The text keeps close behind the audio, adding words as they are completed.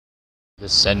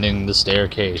Descending the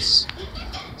staircase.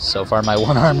 So far my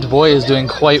one-armed boy is doing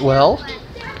quite well.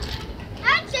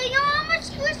 Hudson, you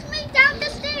almost pushed me down the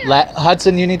stairs.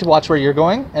 Hudson, you need to watch where you're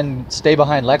going and stay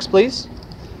behind Lex, please.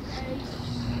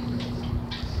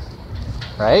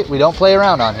 Right? We don't play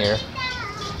around on here.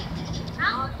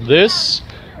 This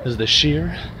is the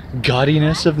sheer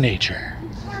gaudiness of nature.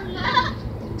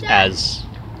 As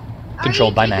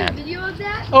controlled by man. Video of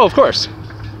that? Oh, of course.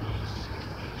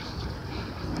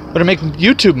 Better make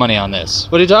YouTube money on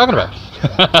this. What are you talking about?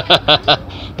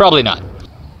 Probably not.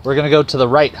 We're gonna go to the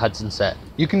right, Hudson said.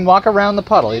 You can walk around the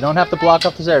puddle. You don't have to block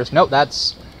off the stairs. Nope, that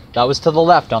was to the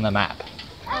left on the map.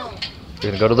 Oh.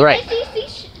 We're gonna go to the right.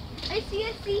 I see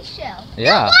a seashell.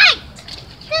 Yeah.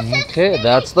 Right. Okay,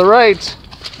 that's the right.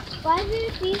 Why is it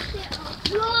a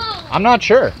seashell? Whoa. I'm not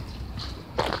sure.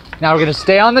 Now we're gonna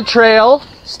stay on the trail,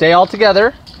 stay all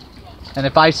together, and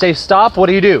if I say stop, what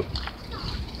do you do?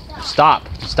 Stop.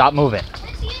 Stop moving.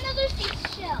 I see another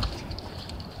seashell.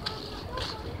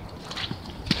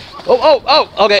 Oh, okay.